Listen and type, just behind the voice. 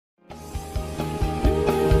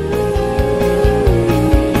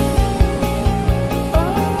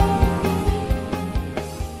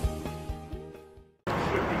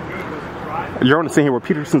You're on the scene here with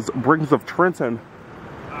PETERSON'S Breunig of Trenton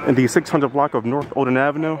in the 600 block of North Olden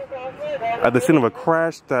Avenue at the scene of a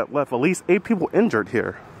crash that left at least 8 people injured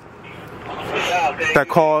here. That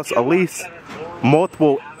caused at least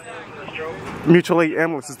multiple mutual aid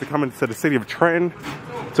ambulances to come into the city of Trenton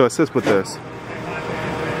to assist with this.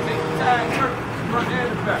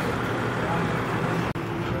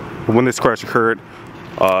 When this crash occurred,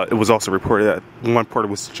 it was also reported that one party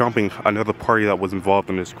was jumping another party that was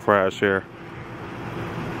involved in this crash here.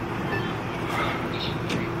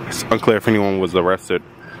 It's unclear if anyone was arrested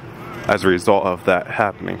as a result of that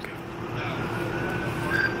happening.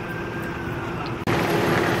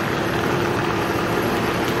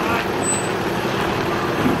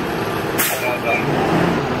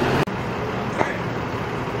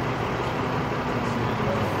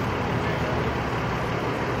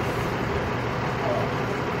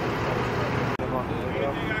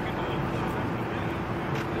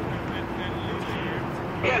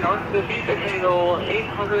 Yeah, north of the beach, handle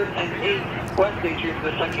 808 West State Street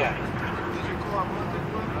for the second gap.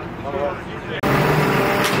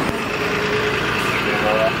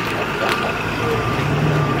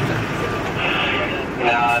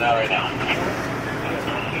 No, not right now.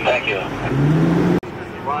 Thank you.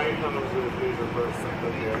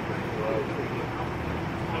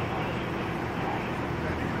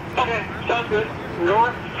 Okay, sounds good.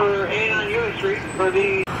 North for 89 US Street for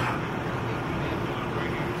the